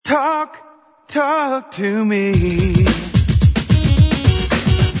Talk to me.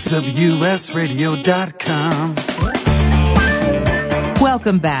 WSRadio.com.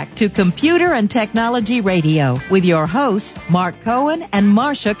 Welcome back to Computer and Technology Radio with your hosts, Mark Cohen and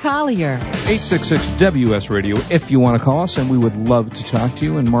Marcia Collier. 866-WS-Radio if you want to call us, and we would love to talk to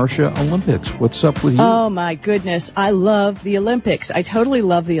you. And Marcia, Olympics, what's up with you? Oh, my goodness. I love the Olympics. I totally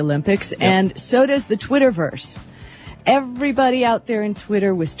love the Olympics, and so does the Twitterverse. Everybody out there in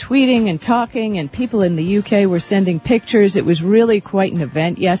Twitter was tweeting and talking, and people in the UK were sending pictures. It was really quite an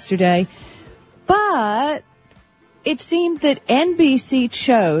event yesterday. But it seemed that NBC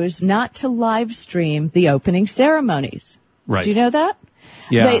chose not to live stream the opening ceremonies. Right. Did you know that?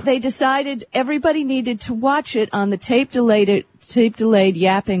 Yeah. They decided everybody needed to watch it on the tape delayed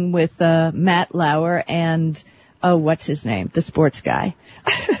yapping with Matt Lauer and, what's his name? The sports guy.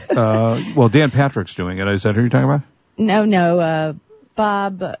 Well, Dan Patrick's doing it. Is that who you're talking about? No,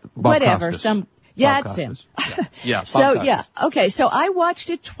 Bob whatever. Costas. Yeah, Bob it's him. Yeah, Bob So, Costas. yeah, okay, so I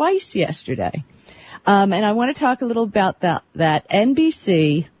watched it twice yesterday. And I want to talk a little about that.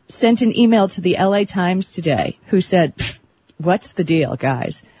 NBC sent an email to the LA Times today who said, what's the deal,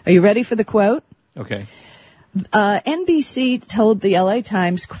 guys? Are you ready for the quote? Okay. NBC told the LA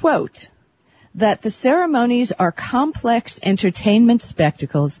Times, quote, that the ceremonies are complex entertainment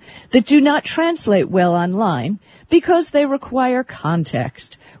spectacles that do not translate well online because they require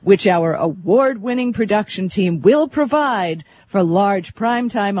context, which our award-winning production team will provide for large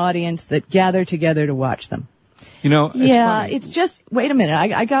primetime audience that gather together to watch them. You know, funny. It's just, wait a minute,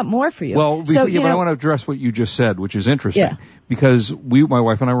 I got more for you. Well, but I want to address what you just said, which is interesting, because my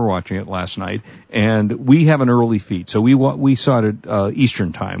wife and I were watching it last night, and we have an early feed, so we saw it at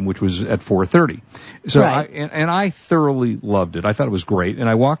Eastern time, which was at 4:30. So right. I thoroughly loved it. I thought it was great, and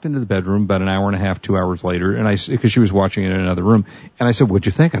I walked into the bedroom about an hour and a half, 2 hours later, and because she was watching it in another room, and I said, "What'd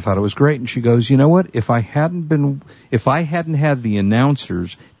you think?" I thought it was great, and she goes, "You know what? If I hadn't had the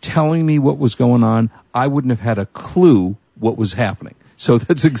announcers telling me what was going on, I wouldn't have had a clue what was happening." So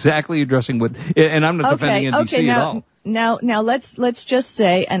that's exactly addressing what, and I'm not defending NBC at all. Now let's just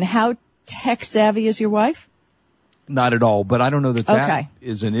say, and how tech savvy is your wife? Not at all, but I don't know that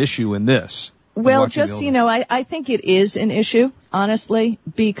is an issue in this. Well, just so you know, I think it is an issue, honestly,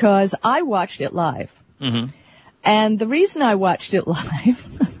 because I watched it live. Mm-hmm. And the reason I watched it live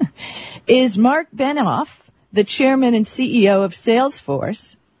is Mark Benioff, the chairman and CEO of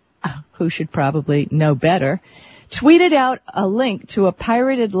Salesforce, who should probably know better, tweeted out a link to a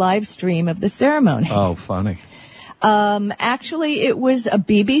pirated live stream of the ceremony. Oh, funny. Actually, it was a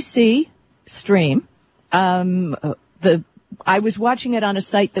BBC stream. I was watching it on a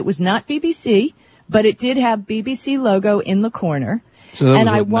site that was not BBC, but it did have BBC logo in the corner. So that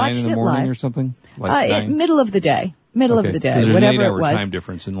was I watched 9 in the it morning live. Or something? Like middle of the day. Of the day, there's whatever an 8 it was. Time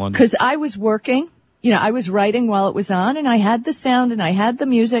difference in London. Because I was working, I was writing while it was on, and I had the sound and I had the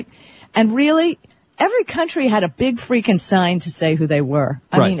music, and really, every country had a big freaking sign to say who they were.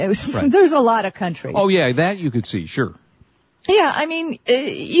 I mean, it was there's a lot of countries. Oh yeah, that you could see, sure. Yeah, I mean,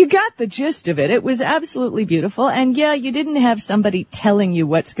 you got the gist of it. It was absolutely beautiful, and yeah, you didn't have somebody telling you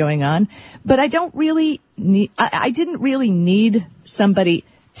what's going on, but I didn't really need somebody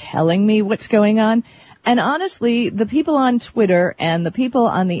telling me what's going on. And honestly, the people on Twitter and the people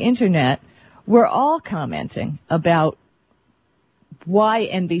on the internet were all commenting about why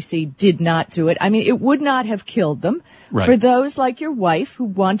NBC did not do it. I mean, it would not have killed them. Right. For those like your wife who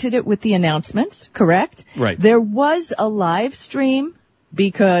wanted it with the announcements, correct? Right. There was a live stream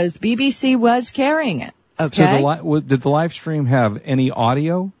because BBC was carrying it. Okay. So did the live stream have any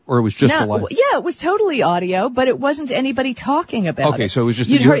audio, or it was just the live? Yeah, it was totally audio, but it wasn't anybody talking about it. Okay, so it was just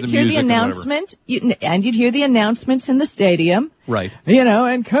you'd hear the hear music the announcement, and you'd hear the announcements in the stadium. Right.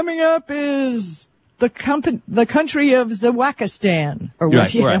 And coming up is the country of Zawakistan, or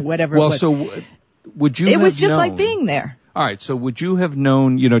whatever. Well, it was. so would you? It was just known, like being there. All right. So would you have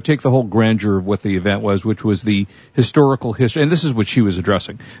known? Take the whole grandeur of what the event was, which was the historical history, and this is what she was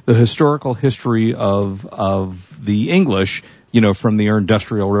addressing: the historical history of the English, from the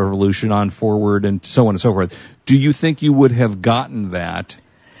Industrial Revolution on forward, and so on and so forth. Do you think you would have gotten that?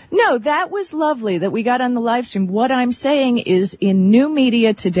 No, that was lovely that we got on the live stream. What I'm saying is, in new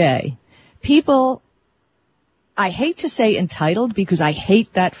media today, people, I hate to say entitled because I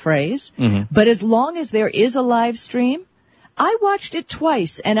hate that phrase, but as long as there is a live stream, I watched it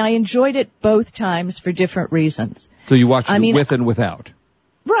twice and I enjoyed it both times for different reasons. So you watched it with and without?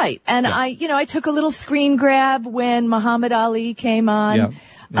 Right. And yeah. I took a little screen grab when Muhammad Ali came on.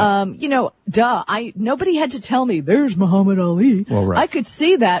 Yeah. Nobody had to tell me there's Muhammad Ali. Well, right. I could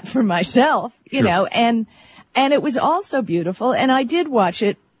see that for myself, Sure. and it was also beautiful. And I did watch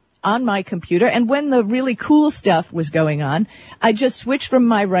it on my computer, and when the really cool stuff was going on, I just switched from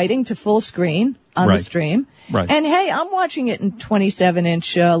my writing to full screen on the stream. Right. And hey, I'm watching it in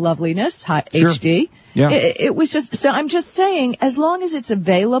 27-inch loveliness, high HD. Yeah. It was just, so I'm just saying, as long as it's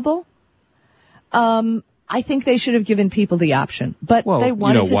available, I think they should have given people the option. But they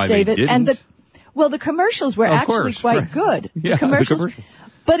wanted to save it. Didn't. And the commercials were actually quite good. Yeah, the commercials.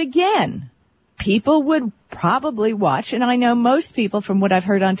 But again, people would probably watch, and I know most people from what I've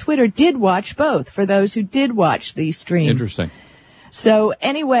heard on Twitter did watch both, for those who did watch the stream. Interesting. So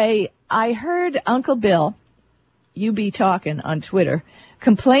anyway, I heard Uncle Bill, you be talking on Twitter,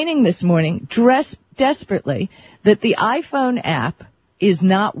 complaining this morning, desperately, that the iPhone app is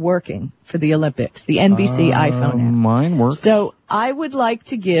not working for the Olympics, the NBC iPhone app. Mine works. So I would like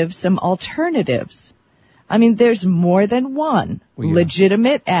to give some alternatives. I mean, there's more than one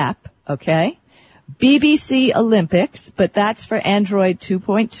legitimate app, okay? BBC Olympics, but that's for Android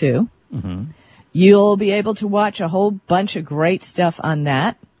 2.2. Mm-hmm. You'll be able to watch a whole bunch of great stuff on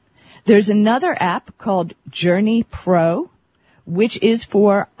that. There's another app called Journey Pro, which is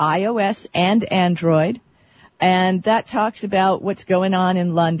for iOS and Android. And that talks about what's going on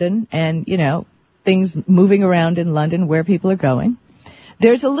in London and, you know, things moving around in London, where people are going.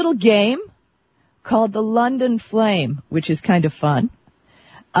 There's a little game called the London Flame, which is kind of fun.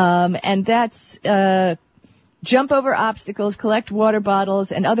 And that's jump over obstacles, collect water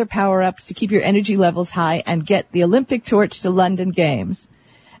bottles and other power-ups to keep your energy levels high and get the Olympic torch to London Games.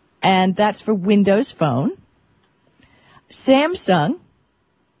 And that's for Windows Phone. Samsung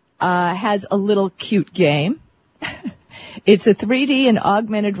has a little cute game. It's a 3D and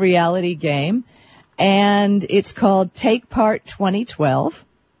augmented reality game, and it's called Take Part 2012.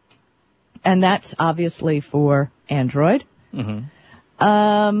 And that's obviously for Android. Mm-hmm.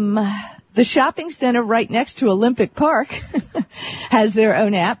 The shopping center right next to Olympic Park has their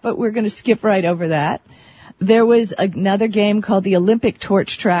own app, but we're going to skip right over that. There was another game called the Olympic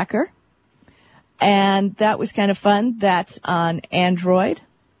Torch Tracker, and that was kind of fun. That's on Android.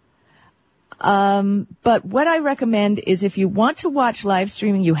 But what I recommend is if you want to watch live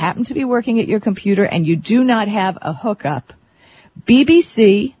streaming, you happen to be working at your computer and you do not have a hookup,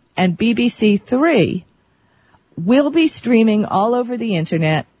 BBC and BBC 3 will be streaming all over the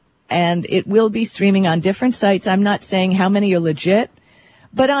internet, and it will be streaming on different sites. I'm not saying how many are legit,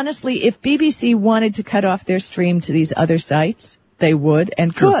 but honestly, if BBC wanted to cut off their stream to these other sites, they would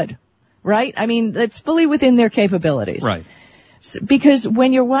and could, right? I mean, that's fully within their capabilities. Right. Because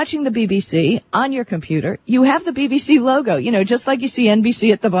when you're watching the BBC on your computer, you have the BBC logo. You know, just like you see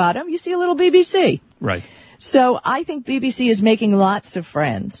NBC at the bottom, you see a little BBC. Right. So I think BBC is making lots of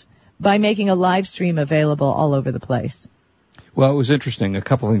friends by making a live stream available all over the place. Well, it was interesting. A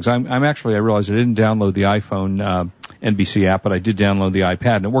couple of things. I realized I didn't download the iPhone NBC app, but I did download the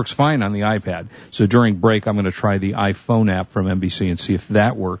iPad, and it works fine on the iPad. So during break, I'm going to try the iPhone app from NBC and see if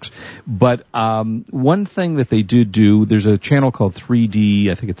that works. But one thing that they did do, there's a channel called 3D,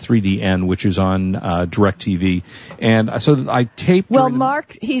 I think it's 3DN, which is on DirecTV. And so I taped... Well,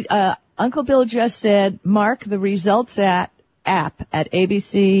 Mark, Uncle Bill just said, Mark, the results app at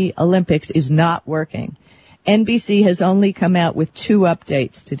ABC Olympics is not working. NBC has only come out with 2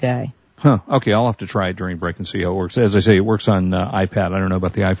 updates today. Huh. Okay, I'll have to try it during break and see how it works. As I say, it works on iPad. I don't know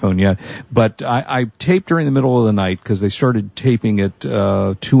about the iPhone yet. But I taped during the middle of the night because they started taping at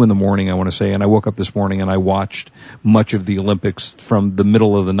 2 in the morning, I want to say. And I woke up this morning and I watched much of the Olympics from the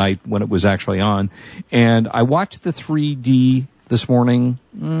middle of the night when it was actually on. And I watched the 3D this morning.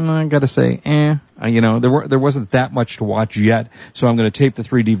 I got to say, there wasn't that much to watch yet, so I'm going to tape the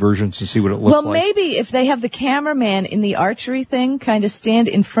 3D versions to see what it looks like. Well, maybe if they have the cameraman in the archery thing kind of stand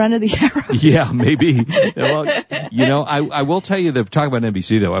in front of the arrows. Yeah, maybe. Well, I will tell you that, talk about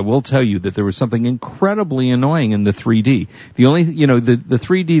NBC though, I will tell you that there was something incredibly annoying in the 3D. The only, the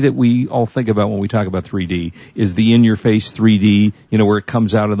 3D that we all think about when we talk about 3D is the in-your-face 3D, where it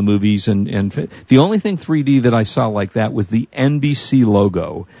comes out of the movies, and the only thing 3D that I saw like that was the NBC logo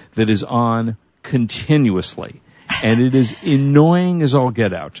that is on continuously, and it is annoying as all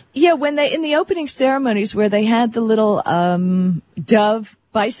get out. Yeah, when in the opening ceremonies where they had the little dove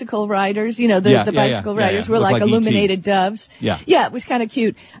bicycle riders, the bicycle riders were like illuminated doves. Yeah, it was kind of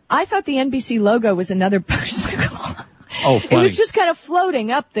cute. I thought the NBC logo was another bicycle. Oh, funny. It was just kind of floating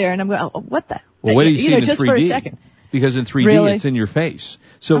up there, and I'm going, what the? Well, what do you see in just 3D? For a second. Because in 3D, really? It's in your face.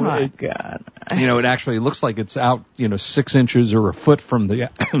 So, God. It actually looks like it's out, 6 inches or a foot from the,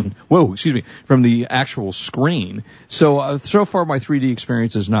 from the actual screen. So far my 3D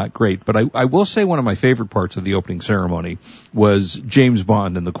experience is not great. But I will say one of my favorite parts of the opening ceremony was James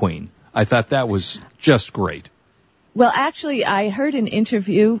Bond and the Queen. I thought that was just great. Well, actually, I heard an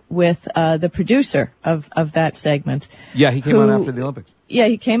interview with the producer of that segment. Yeah, he came on after the Olympics. Yeah,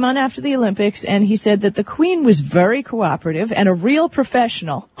 he came on after the Olympics, and he said that the Queen was very cooperative and a real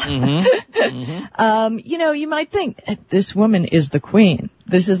professional. You might think, this woman is the Queen.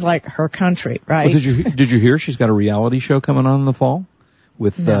 This is like her country, right? Well, did you hear she's got a reality show coming on in the fall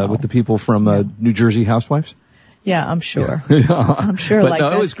with the people from New Jersey Housewives? Yeah, I'm sure. I'm sure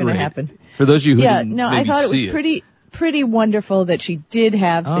that's going to happen. For those of you who didn't I thought it was pretty wonderful that she did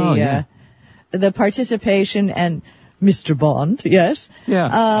have the participation and Mr. Bond, yes.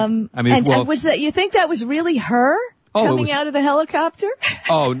 Yeah. Was that, you think that was really her coming out of the helicopter?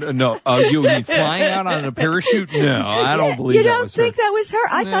 Oh, no. You mean flying out on a parachute? No, I don't believe that was her. You don't think that was her?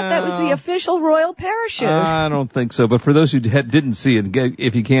 I thought that was the official royal parachute. I don't think so. But for those who didn't see it,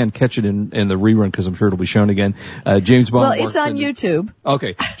 if you can, catch it in the rerun, because I'm sure it'll be shown again. James Bond. Well, it's on YouTube.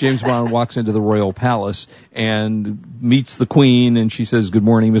 Okay. James Bond walks into the royal palace and meets the Queen, and she says, "Good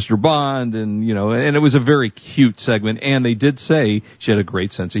morning, Mr. Bond," and and it was a very cute segment. And they did say she had a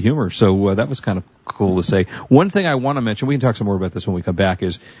great sense of humor, so that was kind of cool to say. One thing I want to mention, we can talk some more about this when we come back,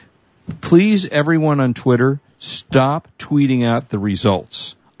 is please, everyone on Twitter, stop tweeting out the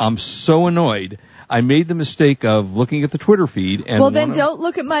results. I'm so annoyed. I made the mistake of looking at the Twitter feed and... Well, then don't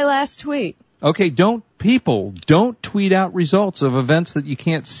look at my last tweet. Okay, don't tweet out results of events that you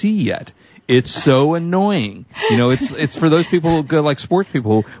can't see yet. It's so annoying. It's for those people who go like sports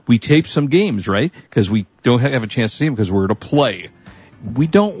people. We tape some games, right? Because we don't have a chance to see them because we're to play. We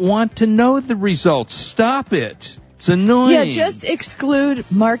don't want to know the results. Stop it. It's annoying. Yeah, just exclude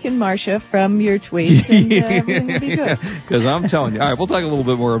Mark and Marcia from your tweets and everything will be good. Because I'm telling you. All right, we'll talk a little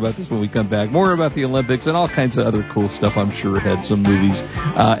bit more about this when we come back. More about the Olympics and all kinds of other cool stuff, I'm sure, ahead. Some movies.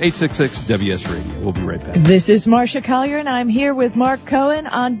 866-WS Radio. We'll be right back. This is Marcia Collier, and I'm here with Mark Cohen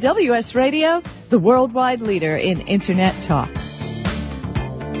on WS Radio, the worldwide leader in Internet talk.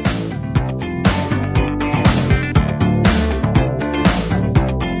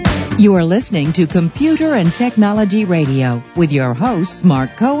 You are listening to Computer and Technology Radio with your hosts,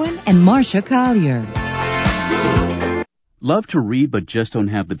 Mark Cohen and Marcia Collier. Love to read but just don't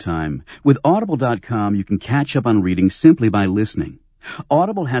have the time? With Audible.com, you can catch up on reading simply by listening.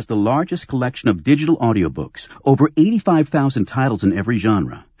 Audible has the largest collection of digital audiobooks, over 85,000 titles in every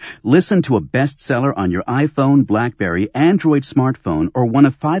genre. Listen to a bestseller on your iPhone, BlackBerry, Android smartphone, or one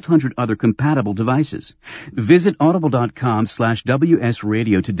of 500 other compatible devices. Visit audible.com/WS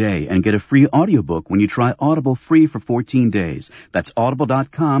Radio today and get a free audiobook when you try Audible free for 14 days. That's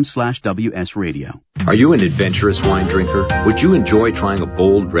audible.com/WS Radio. Are you an adventurous wine drinker? Would you enjoy trying a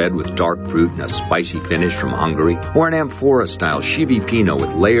bold red with dark fruit and a spicy finish from Hungary? Or an Amphora-style Chivi Pinot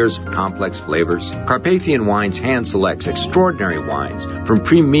with layers of complex flavors? Carpathian Wines hand selects extraordinary wines from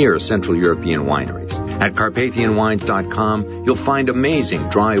premier Central European wineries. At CarpathianWines.com, you'll find amazing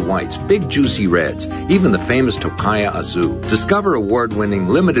dry whites, big juicy reds, even the famous Tokaja Azul. Discover award-winning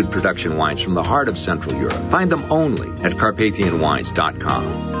limited production wines from the heart of Central Europe. Find them only at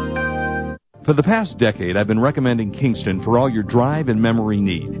CarpathianWines.com. For the past decade, I've been recommending Kingston for all your drive and memory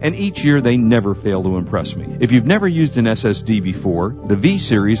need, and each year they never fail to impress me. If you've never used an SSD before, the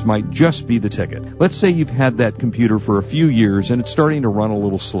V-Series might just be the ticket. Let's say you've had that computer for a few years and it's starting to run a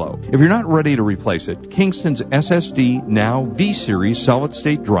little slow. If you're not ready to replace it, Kingston's SSD Now V-Series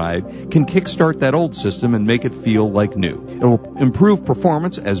solid-state drive can kickstart that old system and make it feel like new. It'll improve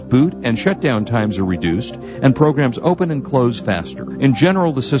performance as boot and shutdown times are reduced, and programs open and close faster. In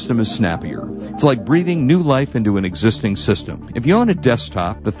general, the system is snappier. It's like breathing new life into an existing system. If you own a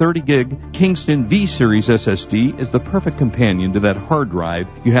desktop, the 30-gig Kingston V-Series SSD is the perfect companion to that hard drive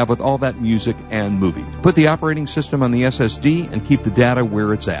you have with all that music and movies. Put the operating system on the SSD and keep the data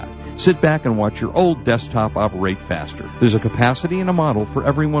where it's at. Sit back and watch your old desktop operate faster. There's a capacity and a model for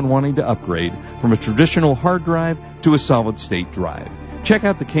everyone wanting to upgrade from a traditional hard drive to a solid-state drive. Check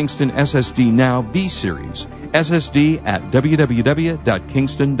out the Kingston SSD Now V-Series. SSD at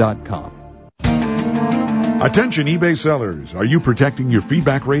www.kingston.com. Attention eBay sellers. Are you protecting your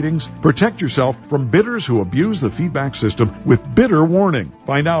feedback ratings? Protect yourself from bidders who abuse the feedback system with Bidder Warning.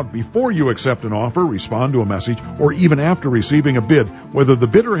 Find out before you accept an offer, respond to a message, or even after receiving a bid, whether the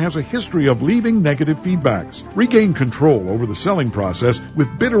bidder has a history of leaving negative feedbacks. Regain control over the selling process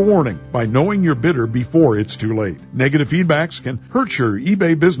with Bidder Warning by knowing your bidder before it's too late. Negative feedbacks can hurt your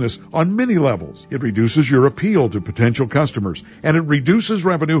eBay business on many levels. It reduces your appeal to potential customers, and it reduces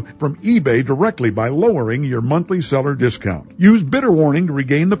revenue from eBay directly by lowering your monthly seller discount. Use Bitter Warning to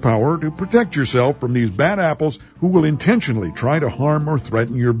regain the power to protect yourself from these bad apples who will intentionally try to harm or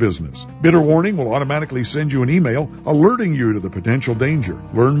threaten your business. Bitter Warning will automatically send you an email alerting you to the potential danger.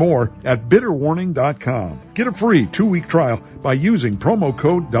 Learn more at bitterwarning.com. Get a free 2-week trial by using promo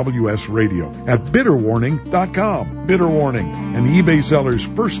code WSRadio at bitterwarning.com. Bitter Warning, an eBay seller's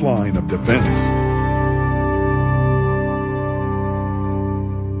first line of defense.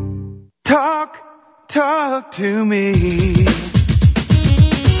 Talk to me.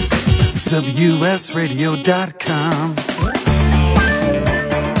 WSRadio.com.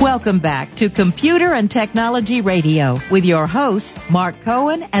 Welcome back to Computer and Technology Radio with your hosts, Mark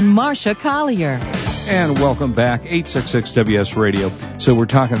Cohen and Marcia Collier. And welcome back, 866-WS Radio. So we're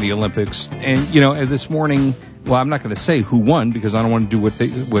talking the Olympics. And, this morning, well, I'm not going to say who won because I don't want to do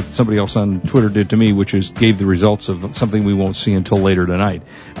what somebody else on Twitter did to me, which is gave the results of something we won't see until later tonight.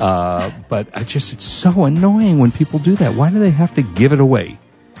 But it's so annoying when people do that. Why do they have to give it away?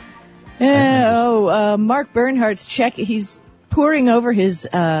 Mark Bernhardt's check, he's poring over his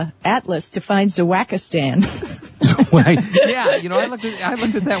atlas to find Zawakistan. Yeah, I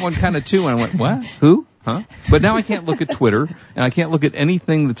looked at that one kind of too, and I went, what? Who? Huh? But now I can't look at Twitter, and I can't look at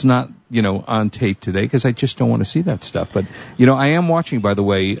anything that's not, on tape today, because I just don't want to see that stuff. But, I am watching, by the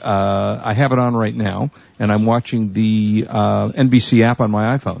way, I have it on right now, and I'm watching the NBC app on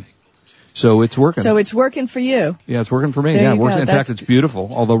my iPhone. So it's working. So it's working for you. Yeah, it's working for me. There yeah, it you works. go. In fact, it's beautiful.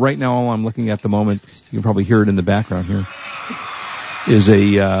 Although right now all I'm looking at the moment, you can probably hear it in the background here, is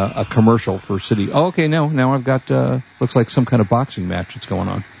a commercial for City. Oh, okay, now I've got, looks like some kind of boxing match that's going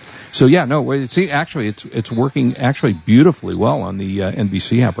on. So yeah, it's working actually beautifully well on the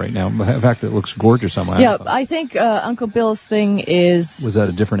NBC app right now. In fact, it looks gorgeous on my iPhone. Yeah, I think Uncle Bill's thing is... Was that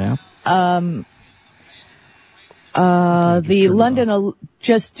a different app? The London,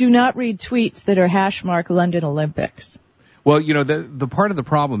 just do not read tweets that are # London Olympics. Well, the part of the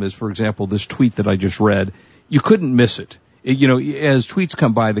problem is, for example, this tweet that I just read, you couldn't miss it. As tweets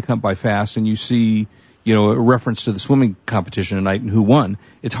come by, they come by fast, and you see, a reference to the swimming competition tonight and who won.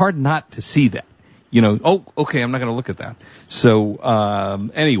 It's hard not to see that. Oh, okay, I'm not going to look at that. So,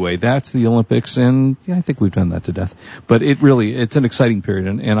 anyway, that's the Olympics, and yeah, I think we've done that to death. But it's an exciting period,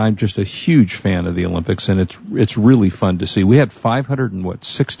 and I'm just a huge fan of the Olympics, and it's really fun to see. We had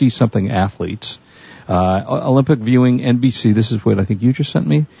 560 something athletes. Olympic viewing, NBC, this is what I think you just sent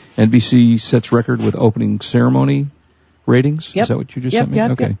me. NBC sets record with opening ceremony ratings. Yep. Is that what you just sent me?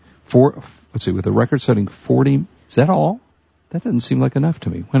 Yep. Okay. Let's see, with a record-setting 40, is that all? That doesn't seem like enough to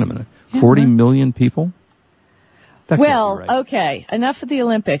me. Wait a minute. 40 million people? That can't be right. Okay. Enough of the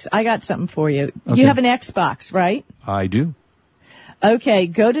Olympics. I got something for you. Okay. You have an Xbox, right? I do. Okay.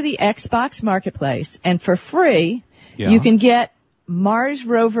 Go to the Xbox Marketplace, and for free, you can get Mars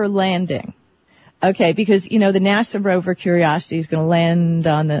Rover Landing. Okay, because, the NASA rover Curiosity is going to land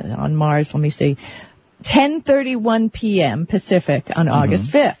on Mars. Let me see. 10:31 p.m. Pacific on August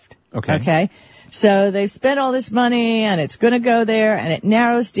 5th. Okay. So they've spent all this money, and it's going to go there, and it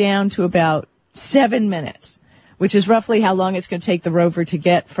narrows down to about 7 minutes, which is roughly how long it's going to take the rover to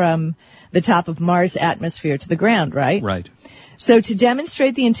get from the top of Mars' atmosphere to the ground, right? Right. So to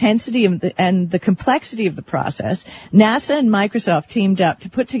demonstrate the intensity and the complexity of the process, NASA and Microsoft teamed up to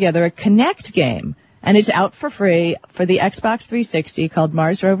put together a Kinect game, and it's out for free for the Xbox 360 called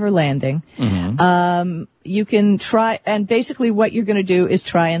Mars Rover Landing. Mm-hmm. You can try, and basically what you're going to do is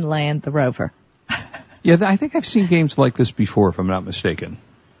try and land the rover. Yeah, I think I've seen games like this before, if I'm not mistaken.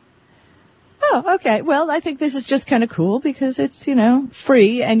 Oh, okay. Well, I think this is just kind of cool because it's,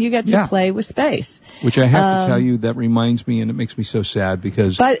 free and you get to play with space. Which I have to tell you, that reminds me, and it makes me so sad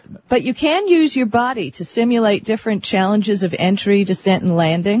because... But you can use your body to simulate different challenges of entry, descent, and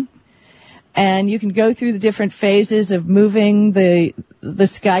landing. And you can go through the different phases of moving the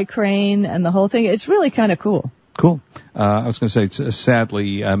sky crane and the whole thing. It's really kind of cool. Cool. I was going to say,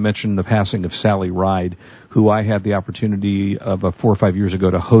 sadly, I mentioned the passing of Sally Ride, who I had the opportunity of 4 or 5 years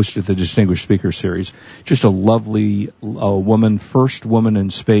ago to host at the Distinguished Speaker Series. Just a lovely woman, first woman in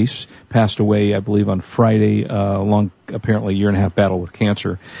space, passed away, I believe, on Friday, along apparently a 1.5-year battle with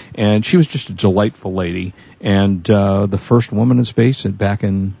cancer. And she was just a delightful lady. And the first woman in space back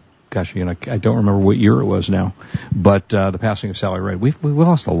in... Gosh, I don't remember what year it was now. But the passing of Sally Ride. We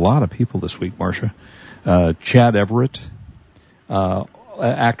lost a lot of people this week, Marcia. Chad Everett,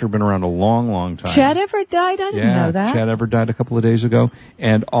 actor, been around a long, long time. Chad Everett died? I didn't know that. Chad Everett died a couple of days ago.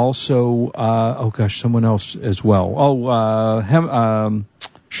 And also, someone else as well.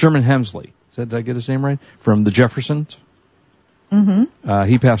 Sherman Hemsley. Did I get his name right? From the Jeffersons. Mm-hmm.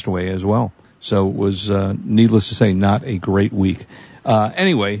 He passed away as well. So it was, needless to say, not a great week.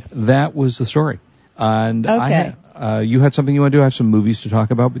 Anyway, that was the story. And Okay. You had something you want to do? I have some movies to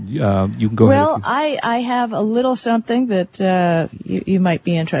talk about, but you can go ahead. Well, I have a little something that you might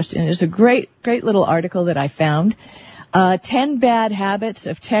be interested in. There's a great little article that I found. 10 bad habits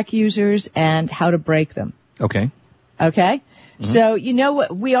of tech users and how to break them. Okay. Okay? Mm-hmm. So you know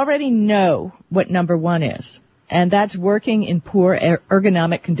what? We already know what number one is, and that's working in poor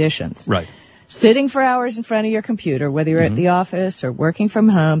ergonomic conditions. Right. Sitting for hours in front of your computer, whether you're at the office or working from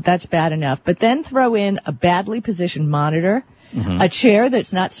home, that's bad enough. But then throw in a badly positioned monitor, a chair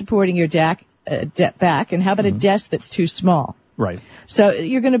that's not supporting your back, and how about a desk that's too small? Right. So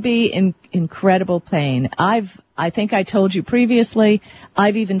you're going to be in incredible pain. I think I told you previously,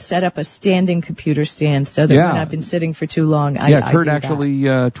 I've even set up a standing computer stand so that when I've been sitting for too long, I Kurt do actually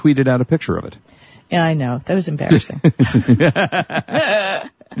tweeted out a picture of it. Yeah, I know. That was embarrassing.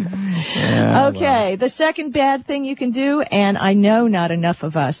 Okay, the second bad thing you can do, and I know not enough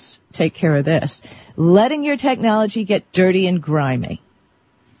of us take care of this, letting your technology get dirty and grimy.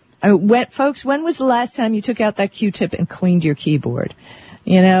 Folks, when was the last time you took out that Q-tip and cleaned your keyboard?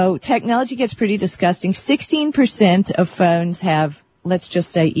 You know, technology gets pretty disgusting. 16% of phones have, let's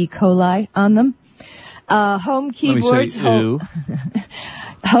just say, E. coli on them. Home keyboards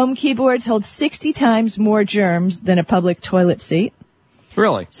Home keyboards hold 60 times more germs than a public toilet seat.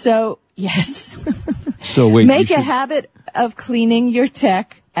 Really? So, yes. So wait, Make a habit of cleaning your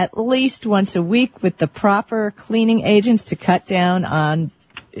tech at least once a week with the proper cleaning agents to cut down on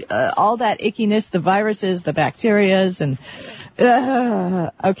all that ickiness, the viruses, the bacterias, and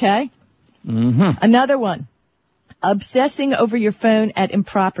okay? Mm-hmm. Another one. Obsessing over your phone at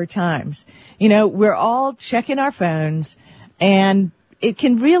improper times. You know, we're all checking our phones, and it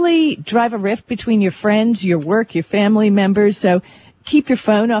can really drive a rift between your friends, your work, your family members. So keep your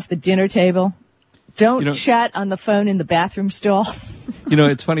phone off the dinner table. Don't chat on the phone in the bathroom stall. You know,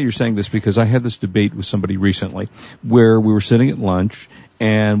 it's funny you're saying this because I had this debate with somebody recently where we were sitting at lunch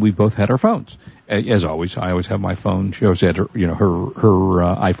and we both had our phones. As always, I always have my phone. She always had her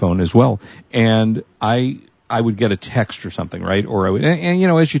iPhone as well. And I would get a text or something, right? Or I would, and you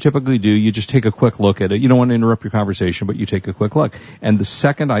know, as you typically do, you just take a quick look at it. You don't want to interrupt your conversation, but you take a quick look. And the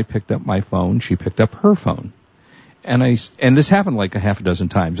second I picked up my phone, she picked up her phone. And this happened like a half a dozen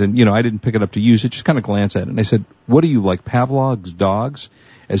times. And, you know, I didn't pick it up to use it, just kind of glance at it. And I said, what are you, like Pavlov's dogs?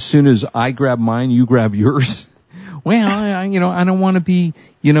 As soon as I grab mine, you grab yours? Well, I don't want to be,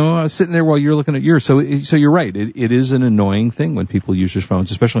 sitting there while you're looking at yours. So you're right. It is an annoying thing when people use their phones,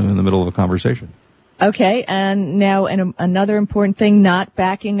 especially in the middle of a conversation. Okay, and now another important thing, not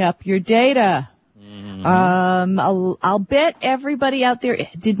backing up your data. Mm-hmm. I'll bet everybody out there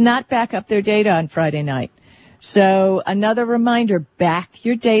did not back up their data on Friday night. So another reminder, back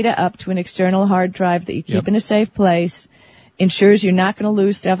your data up to an external hard drive that you keep in a safe place. Ensures you're not going to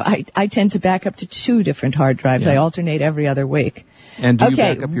lose stuff. I tend to back up to 2 different hard drives. I alternate every other week. And do you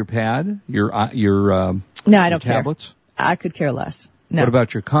back up your pad, your No, I don't tablets? Care. I could care less. No. What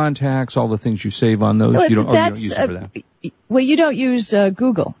about your contacts, all the things you save on those? You don't use it for that? Well, you don't use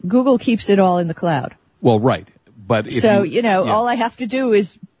Google. Google keeps it all in the cloud. Well, right. But if all I have to do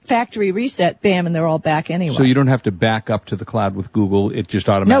is factory reset, bam, and they're all back anyway. So you don't have to back up to the cloud with Google. It just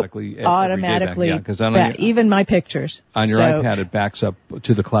automatically... Nope, automatically. Even my pictures. On your iPad, it backs up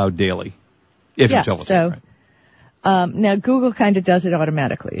to the cloud daily. If you tell it to, right? Now Google kind of does it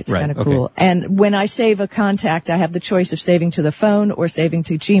automatically. It's kind of cool. Okay. And when I save a contact, I have the choice of saving to the phone or saving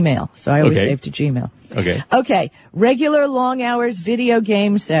to Gmail. So I always save to Gmail. Okay. Regular long hours video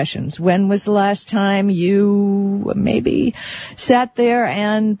game sessions. When was the last time you maybe sat there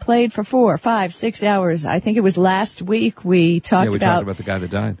and played for 4, 5, 6 hours? I think it was last week we talked about the guy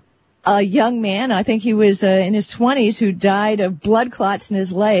that died. A young man, I think he was in his 20s, who died of blood clots in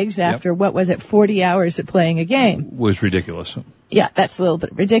his legs after, 40 hours of playing a game. Was ridiculous. Yeah, that's a little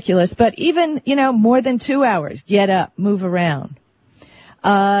bit ridiculous. But even, more than 2 hours, get up, move around.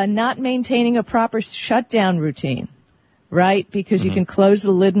 Not maintaining a proper shutdown routine, right? Because you can close the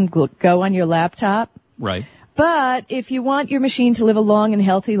lid and go on your laptop. Right. But if you want your machine to live a long and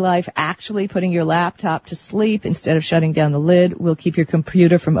healthy life, actually putting your laptop to sleep instead of shutting down the lid will keep your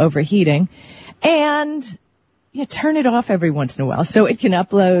computer from overheating. And turn it off every once in a while so it can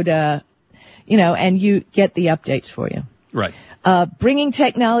upload, and you get the updates for you. Right. Bringing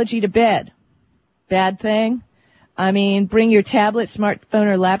technology to bed. Bad thing. I mean, bring your tablet, smartphone,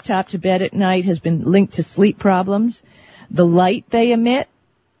 or laptop to bed at night has been linked to sleep problems. The light they emit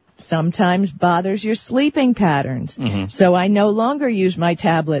sometimes bothers your sleeping patterns. Mm-hmm. So I no longer use my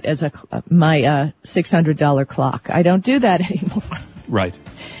tablet as my $600 clock. I don't do that anymore. Right.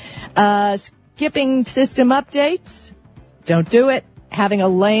 Skipping system updates. Don't do it. having a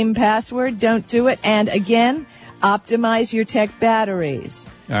lame password, don't do it. And again, optimize your tech batteries.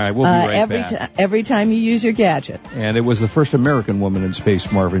 All right, we'll be right back. Every time you use your gadget. And it was the first American woman in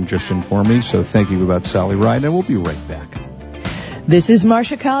space, Marvin just informed me, so thank you about Sally Ride, and we'll be right back. This is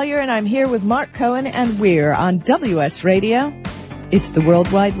Marcia Collier, and I'm here with Mark Cohen, and we're on WS Radio. It's the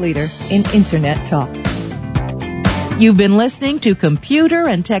worldwide leader in Internet talk. You've been listening to Computer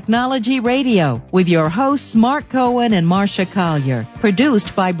and Technology Radio with your hosts Mark Cohen and Marcia Collier.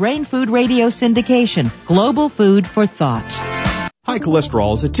 Produced by Brain Food Radio Syndication, global food for thought. High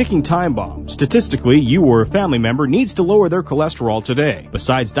cholesterol is a ticking time bomb. Statistically, you or a family member needs to lower their cholesterol today.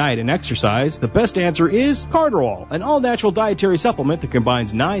 Besides diet and exercise, the best answer is Cardarol, an all-natural dietary supplement that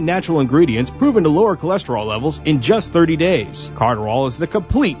combines 9 natural ingredients proven to lower cholesterol levels in just 30 days. Cardarol is the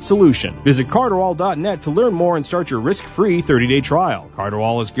complete solution. Visit Cardarol.net to learn more and start your risk-free 30-day trial.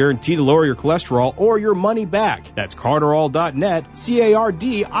 Cardarol is guaranteed to lower your cholesterol or your money back. That's Cardarol.net,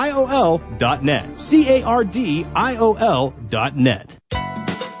 Cardiol.net, Cardiol.net.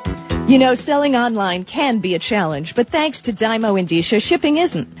 You know, selling online can be a challenge, but thanks to Dymo Indicia, shipping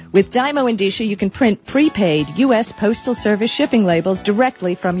isn't. With Dymo Indicia, you can print prepaid U.S. Postal Service shipping labels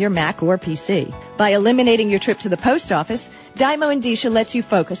directly from your Mac or PC. By eliminating your trip to the post office, Dymo Indicia lets you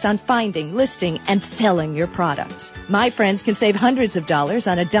focus on finding, listing, and selling your products. My friends can save hundreds of dollars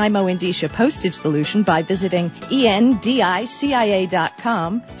on a Dymo Indicia postage solution by visiting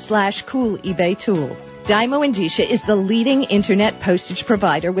endicia.com/cool eBay tools. Dymo Indicia is the leading internet postage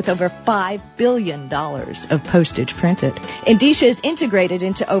provider with over $5 billion of postage printed. Indicia is integrated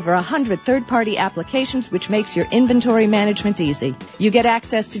into over 100 third-party applications, which makes your inventory management easy. You get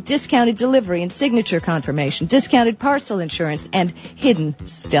access to discounted delivery and signature confirmation, discounted parcel insurance, and hidden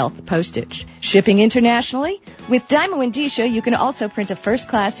stealth postage. Shipping internationally? With Dymo Indicia, you can also print a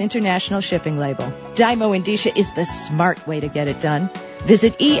first-class international shipping label. Dymo Indicia is the smart way to get it done.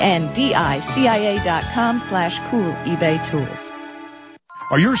 Visit endicia.com/cool eBay tools.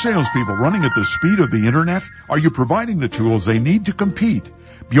 Are your salespeople running at the speed of the Internet? Are you providing the tools they need to compete?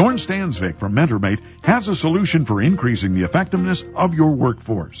 Bjorn Stansvik from MentorMate has a solution for increasing the effectiveness of your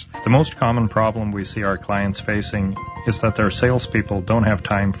workforce. The most common problem we see our clients facing is that their salespeople don't have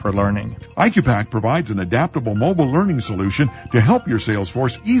time for learning. IQPAC provides an adaptable mobile learning solution to help your sales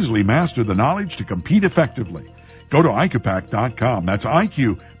force easily master the knowledge to compete effectively. Go to IQPAC.com. That's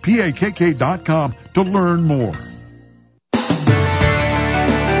IQPAKK.com to learn more.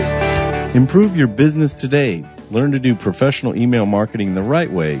 Improve your business today. Learn to do professional email marketing the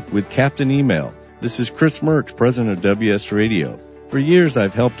right way with Captain Email. This is Chris Mertz, president of WS Radio. For years,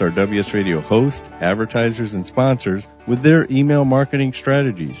 I've helped our WS Radio hosts, advertisers, and sponsors with their email marketing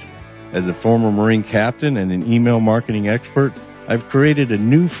strategies. As a former Marine captain and an email marketing expert, I've created a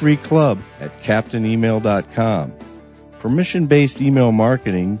new free club at CaptainEmail.com. Permission-based email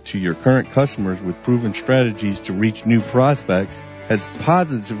marketing to your current customers with proven strategies to reach new prospects has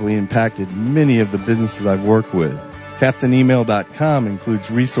positively impacted many of the businesses I've worked with. CaptainEmail.com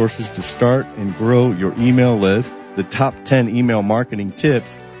includes resources to start and grow your email list, the top 10 email marketing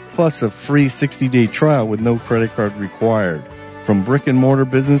tips, plus a free 60-day trial with no credit card required. From brick-and-mortar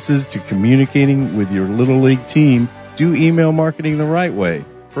businesses to communicating with your Little League team, do email marketing the right way,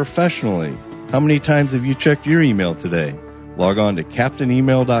 professionally. How many times have you checked your email today? Log on to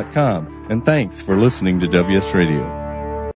CaptainEmail.com, and thanks for listening to WS Radio.